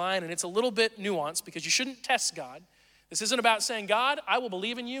cross that line, and it's a little bit nuanced because you shouldn't test God. This isn't about saying, God, I will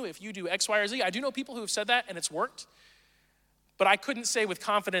believe in you if you do X, Y, or Z. I do know people who have said that and it's worked. But I couldn't say with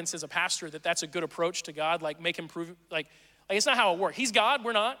confidence as a pastor that that's a good approach to God, like make him prove, like it's not how it works. He's God,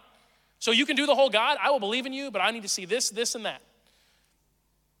 we're not. So you can do the whole God, I will believe in you, but I need to see this, this, and that.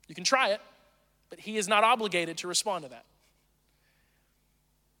 You can try it, but he is not obligated to respond to that.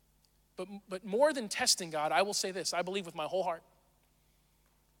 But more than testing God, I will say this, I believe with my whole heart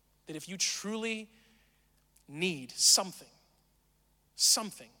that if you truly need something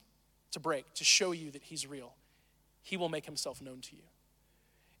to break, to show you that he's real, he will make himself known to you.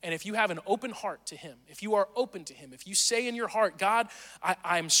 And if you have an open heart to him, if you are open to him, if you say in your heart, God,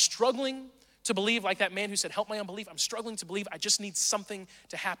 I'm struggling to believe, like that man who said, help my unbelief, I'm struggling to believe, I just need something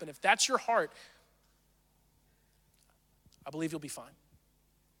to happen. If that's your heart, I believe you'll be fine.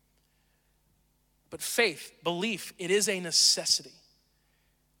 But faith, belief, it is a necessity.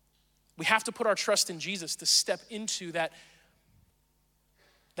 We have to put our trust in Jesus to step into that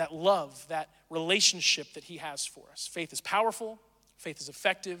love, that relationship that he has for us. Faith is powerful, faith is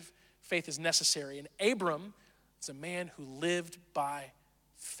effective, faith is necessary. And Abram is a man who lived by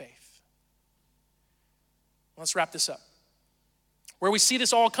faith. Let's wrap this up. Where we see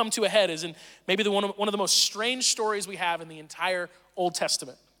this all come to a head is in maybe one of the most strange stories we have in the entire Old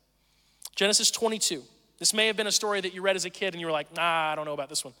Testament. Genesis 22. This may have been a story that you read as a kid and you were like, nah, I don't know about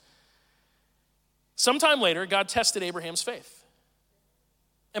this one. Sometime later, God tested Abraham's faith.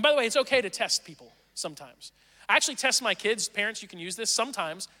 And by the way, it's okay to test people sometimes. I actually test my kids. Parents, you can use this.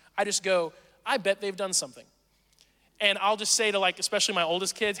 Sometimes I just go, I bet they've done something. And I'll just say to especially my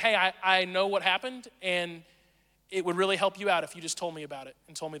oldest kids, hey, I know what happened and it would really help you out if you just told me about it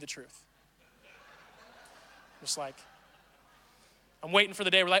and told me the truth. Just I'm waiting for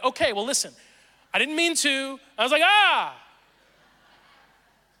the day we're like, okay, well listen, I didn't mean to. I was like,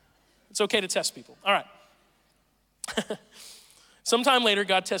 It's okay to test people. All right. Sometime later,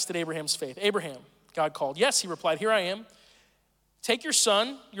 God tested Abraham's faith. Abraham, God called. Yes, he replied, here I am. Take your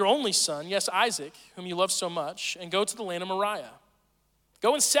son, your only son, yes, Isaac, whom you love so much, and go to the land of Moriah.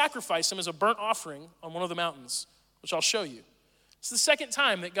 Go and sacrifice him as a burnt offering on one of the mountains, which I'll show you. It's the second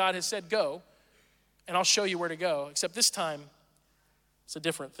time that God has said go, and I'll show you where to go, except this time it's a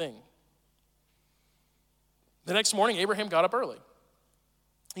different thing. The next morning, Abraham got up early.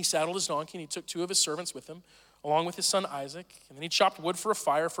 He saddled his donkey and he took 2 of his servants with him, along with his son Isaac, and then he chopped wood for a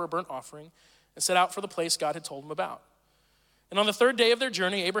fire for a burnt offering and set out for the place God had told him about. And on the 3rd day of their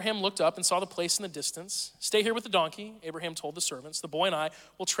journey, Abraham looked up and saw the place in the distance. Stay here with the donkey, Abraham told the servants. The boy and I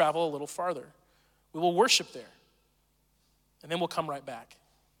will travel a little farther. We will worship there, and then we'll come right back.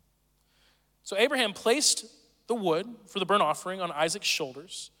 So Abraham placed the wood for the burnt offering on Isaac's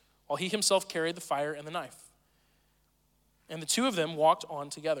shoulders, while he himself carried the fire and the knife. And the 2 of them walked on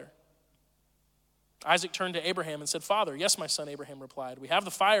together. Isaac turned to Abraham and said, Father. Yes, my son, Abraham replied. We have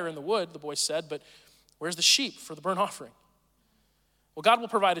the fire and the wood, the boy said, but where's the sheep for the burnt offering? Well, God will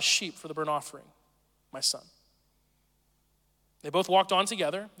provide a sheep for the burnt offering, my son. They both walked on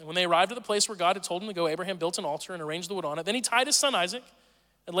together, and when they arrived at the place where God had told him to go, Abraham built an altar and arranged the wood on it. Then he tied his son Isaac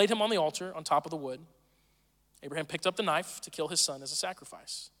and laid him on the altar on top of the wood. Abraham picked up the knife to kill his son as a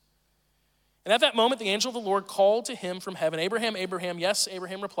sacrifice. And at that moment, the angel of the Lord called to him from heaven, Abraham, Abraham. Yes,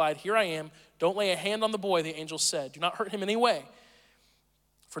 Abraham replied, here I am. Don't lay a hand on the boy, the angel said. Do not hurt him in any way.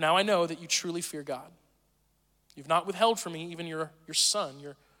 For now I know that you truly fear God. You've not withheld from me even your son,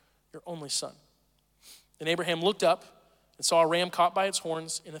 your only son. Then Abraham looked up and saw a ram caught by its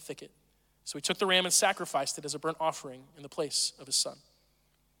horns in a thicket. So he took the ram and sacrificed it as a burnt offering in the place of his son.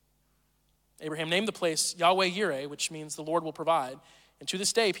 Abraham named the place Yahweh Yireh, which means the Lord will provide. And to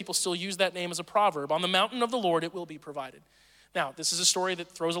this day, people still use that name as a proverb. On the mountain of the Lord, it will be provided. Now, this is a story that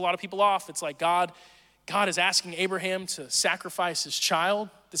throws a lot of people off. It's like God is asking Abraham to sacrifice his child.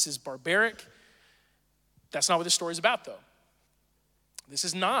 This is barbaric. That's not what this story is about, though. This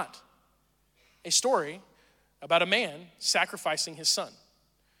is not a story about a man sacrificing his son.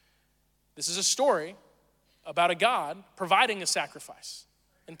 This is a story about a God providing a sacrifice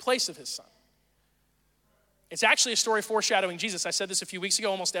in place of his son. It's actually a story foreshadowing Jesus. I said this a few weeks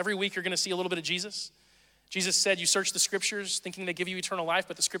ago. Almost every week you're going to see a little bit of Jesus. Jesus said, you search the scriptures thinking they give you eternal life,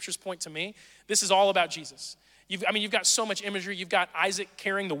 but the scriptures point to me. This is all about Jesus. You've got so much imagery. You've got Isaac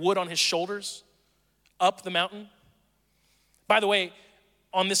carrying the wood on his shoulders up the mountain. By the way,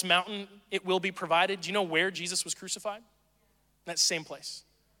 on this mountain, it will be provided. Do you know where Jesus was crucified? That same place.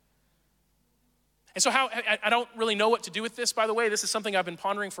 And so I don't really know what to do with this, by the way. This is something I've been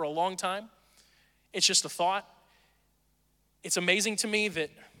pondering for a long time. It's just a thought. It's amazing to me that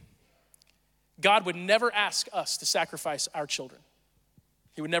God would never ask us to sacrifice our children.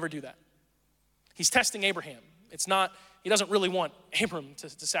 He would never do that. He's testing Abraham. He doesn't really want Abram to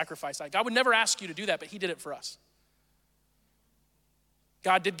sacrifice. God would never ask you to do that, but he did it for us.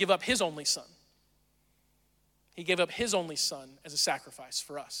 God did give up his only son. He gave up his only son as a sacrifice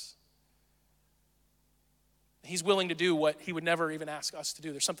for us. He's willing to do what he would never even ask us to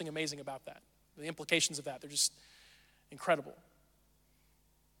do. There's something amazing about that. The implications of that, they're just incredible.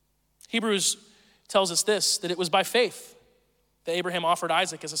 Hebrews tells us this, that it was by faith that Abraham offered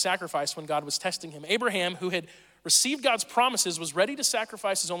Isaac as a sacrifice when God was testing him. Abraham, who had received God's promises, was ready to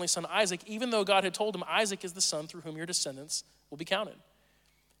sacrifice his only son Isaac, even though God had told him, Isaac is the son through whom your descendants will be counted.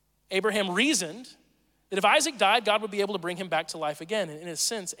 Abraham reasoned that if Isaac died, God would be able to bring him back to life again. And in a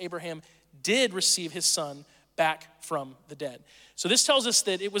sense, Abraham did receive his son back from the dead. So this tells us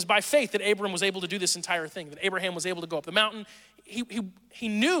that it was by faith that Abram was able to do this entire thing, that Abraham was able to go up the mountain. He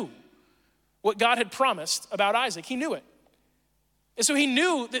knew what God had promised about Isaac. He knew it. And so he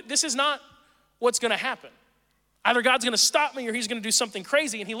knew that this is not what's going to happen. Either God's going to stop me or he's going to do something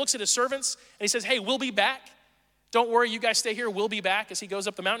crazy. And he looks at his servants and he says, hey, we'll be back. Don't worry, you guys stay here. We'll be back as he goes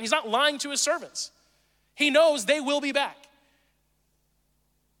up the mountain. He's not lying to his servants. He knows they will be back.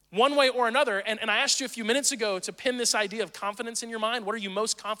 One way or another, and I asked you a few minutes ago to pin this idea of confidence in your mind. What are you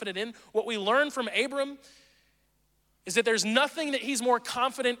most confident in? What we learn from Abram is that there's nothing that he's more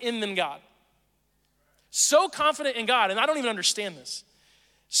confident in than God. So confident in God, and I don't even understand this,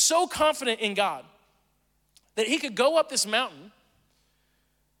 so confident in God that he could go up this mountain,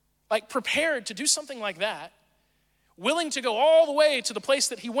 like prepared to do something like that, willing to go all the way to the place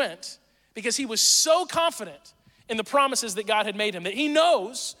that he went because he was so confident in the promises that God had made him that he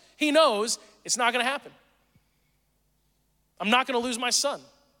knows it's not going to happen. I'm not going to lose my son.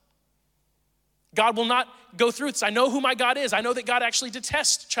 God will not go through this. I know who my God is. I know that God actually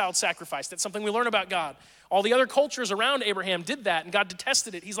detests child sacrifice. That's something we learn about God. All the other cultures around Abraham did that, and God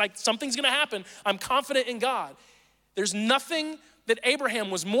detested it. He's like, something's going to happen. I'm confident in God. There's nothing that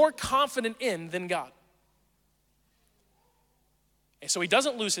Abraham was more confident in than God. And so he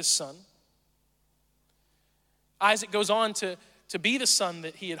doesn't lose his son. Isaac goes on to be the son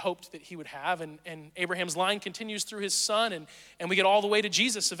that he had hoped that he would have, and Abraham's line continues through his son, and we get all the way to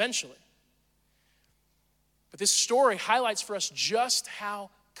Jesus eventually. But this story highlights for us just how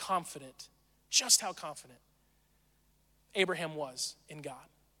confident Abraham was in God.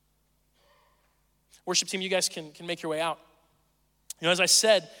 Worship team, you guys can make your way out. You know, as I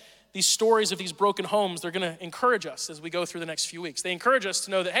said, these stories of these broken homes, they're going to encourage us as we go through the next few weeks. They encourage us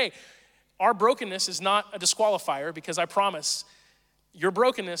to know that, hey, our brokenness is not a disqualifier, because I promise your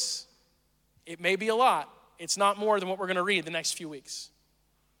brokenness, it may be a lot. It's not more than what we're going to read the next few weeks.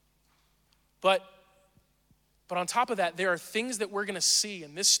 But on top of that, there are things that we're going to see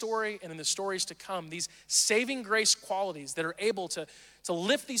in this story and in the stories to come, these saving grace qualities that are able to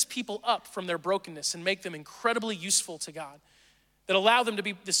lift these people up from their brokenness and make them incredibly useful to God, that allow them to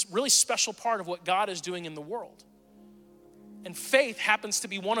be this really special part of what God is doing in the world. And faith happens to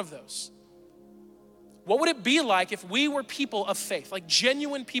be one of those. What would it be like if we were people of faith, like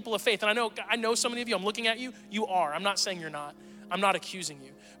genuine people of faith? And I know so many of you, I'm looking at you, you are. I'm not saying you're not. I'm not accusing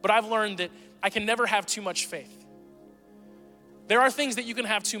you. But I've learned that I can never have too much faith. There are things that you can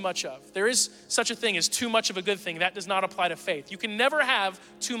have too much of. There is such a thing as too much of a good thing. That does not apply to faith. You can never have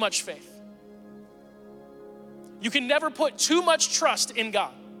too much faith. You can never put too much trust in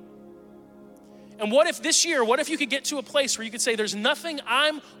God. And what if this year, what if you could get to a place where you could say, there's nothing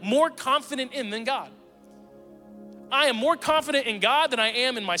I'm more confident in than God. I am more confident in God than I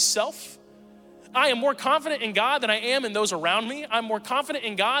am in myself. I am more confident in God than I am in those around me. I'm more confident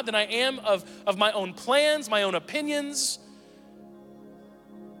in God than I am of my own plans, my own opinions,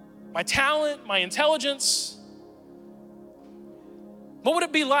 my talent, my intelligence. What would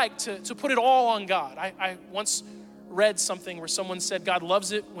it be like to put it all on God? I once read something where someone said God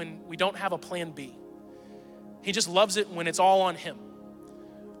loves it when we don't have a plan B. He just loves it when it's all on him.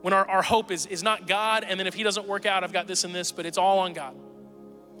 When our hope is not God, and then if he doesn't work out, I've got this and this, but it's all on God.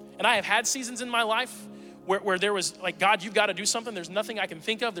 And I have had seasons in my life where there was like, God, you've got to do something. There's nothing I can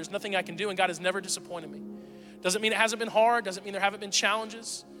think of. There's nothing I can do, and God has never disappointed me. Doesn't mean it hasn't been hard. Doesn't mean there haven't been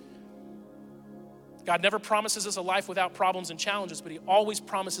challenges. God never promises us a life without problems and challenges, but he always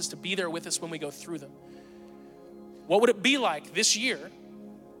promises to be there with us when we go through them. What would it be like this year,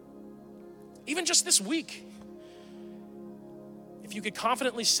 even just this week, if you could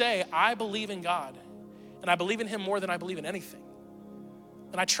confidently say, I believe in God, and I believe in him more than I believe in anything,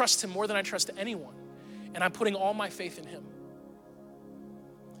 and I trust him more than I trust anyone, and I'm putting all my faith in him.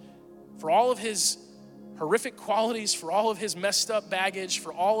 For all of his horrific qualities, for all of his messed up baggage,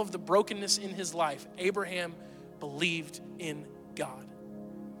 for all of the brokenness in his life, Abraham believed in God.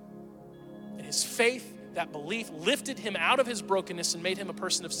 And his faith, that belief, lifted him out of his brokenness and made him a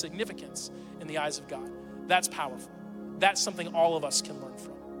person of significance in the eyes of God. That's powerful. That's something all of us can learn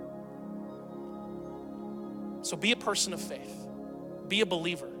from. So be a person of faith. Be a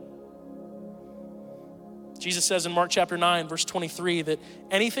believer. Jesus says in Mark chapter 9, verse 23, that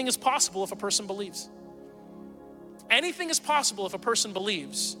anything is possible if a person believes. Anything is possible if a person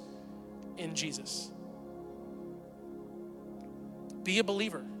believes in Jesus. Be a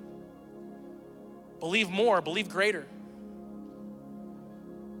believer. Believe more, believe greater.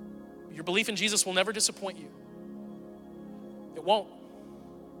 Your belief in Jesus will never disappoint you. It won't.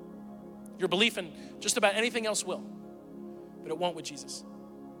 Your belief in just about anything else will, but it won't with Jesus.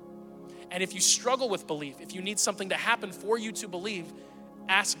 And if you struggle with belief, if you need something to happen for you to believe,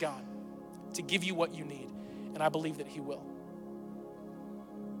 ask God to give you what you need. And I believe that he will.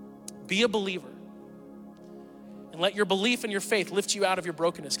 Be a believer. And let your belief and your faith lift you out of your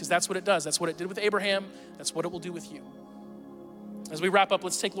brokenness, because that's what it does. That's what it did with Abraham. That's what it will do with you. As we wrap up,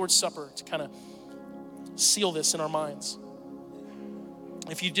 let's take Lord's Supper to kind of seal this in our minds.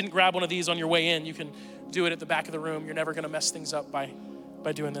 If you didn't grab one of these on your way in, you can do it at the back of the room. You're never going to mess things up by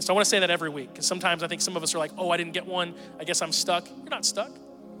doing this. I want to say that every week, because sometimes I think some of us are like, oh, I didn't get one. I guess I'm stuck. You're not stuck.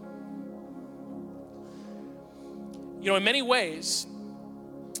 You know, in many ways,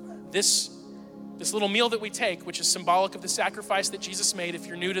 this little meal that we take, which is symbolic of the sacrifice that Jesus made. If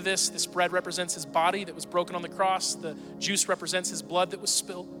you're new to this bread represents his body that was broken on the cross. The juice represents his blood that was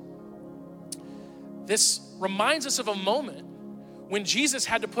spilled. This reminds us of a moment when Jesus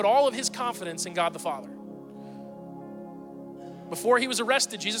had to put all of his confidence in God the Father. Before he was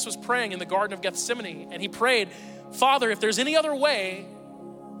arrested, Jesus was praying in the Garden of Gethsemane, and he prayed, Father, if there's any other way,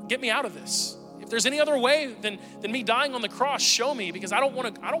 get me out of this. If there's any other way than me dying on the cross, show me, because I don't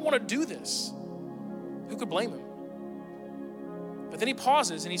want to do this. Who could blame him? But then he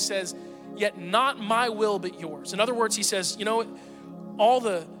pauses and he says, yet not my will, but yours. In other words, he says, you know, all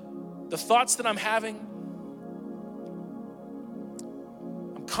the thoughts that I'm having,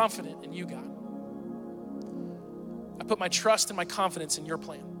 I'm confident in you, God. I put my trust and my confidence in your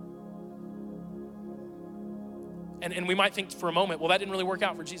plan. And we might think for a moment, well, that didn't really work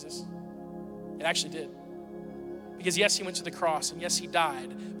out for Jesus. It actually did. Because yes, he went to the cross, and yes, he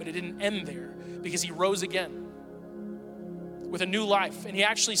died, but it didn't end there, because he rose again with a new life. And he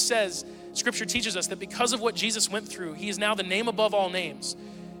actually says, Scripture teaches us that because of what Jesus went through, he is now the name above all names.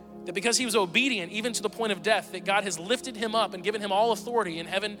 That because he was obedient, even to the point of death, that God has lifted him up and given him all authority in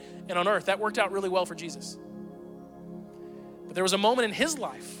heaven and on earth. That worked out really well for Jesus. But there was a moment in his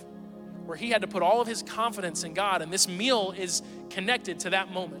life where he had to put all of his confidence in God, and this meal is connected to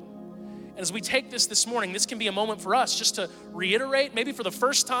that moment. And as we take this morning, this can be a moment for us just to reiterate, maybe for the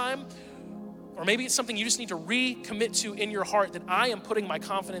first time, or maybe it's something you just need to recommit to in your heart, that I am putting my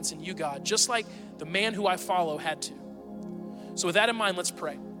confidence in you, God, just like the man who I follow had to. So with that in mind, let's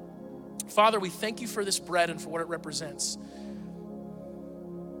pray. Father, we thank you for this bread and for what it represents.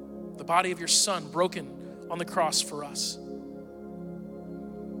 The body of your Son broken on the cross for us.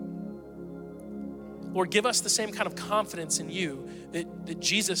 Lord, give us the same kind of confidence in you that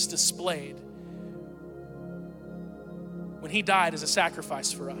Jesus displayed when he died as a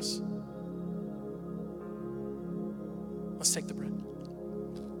sacrifice for us. Let's take the bread.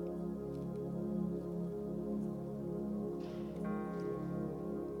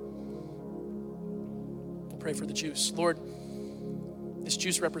 We'll pray for the juice. Lord, this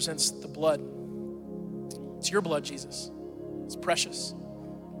juice represents the blood. It's your blood, Jesus. It's precious.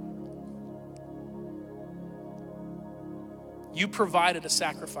 You provided a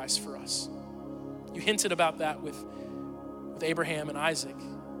sacrifice for us. You hinted about that with Abraham and Isaac.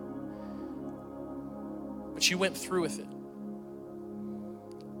 But you went through with it.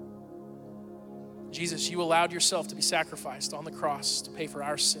 Jesus, you allowed yourself to be sacrificed on the cross to pay for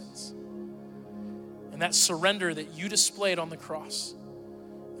our sins. And that surrender that you displayed on the cross,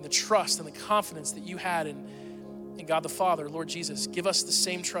 and the trust and the confidence that you had in God the Father, Lord Jesus, give us the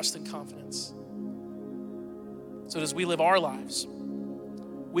same trust and confidence. So that as we live our lives,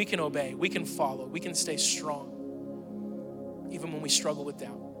 we can obey, we can follow, we can stay strong, even when we struggle with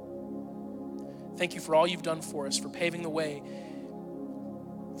doubt. Thank you for all you've done for us, for paving the way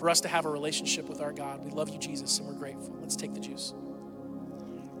for us to have a relationship with our God. We love you, Jesus, and we're grateful. Let's take the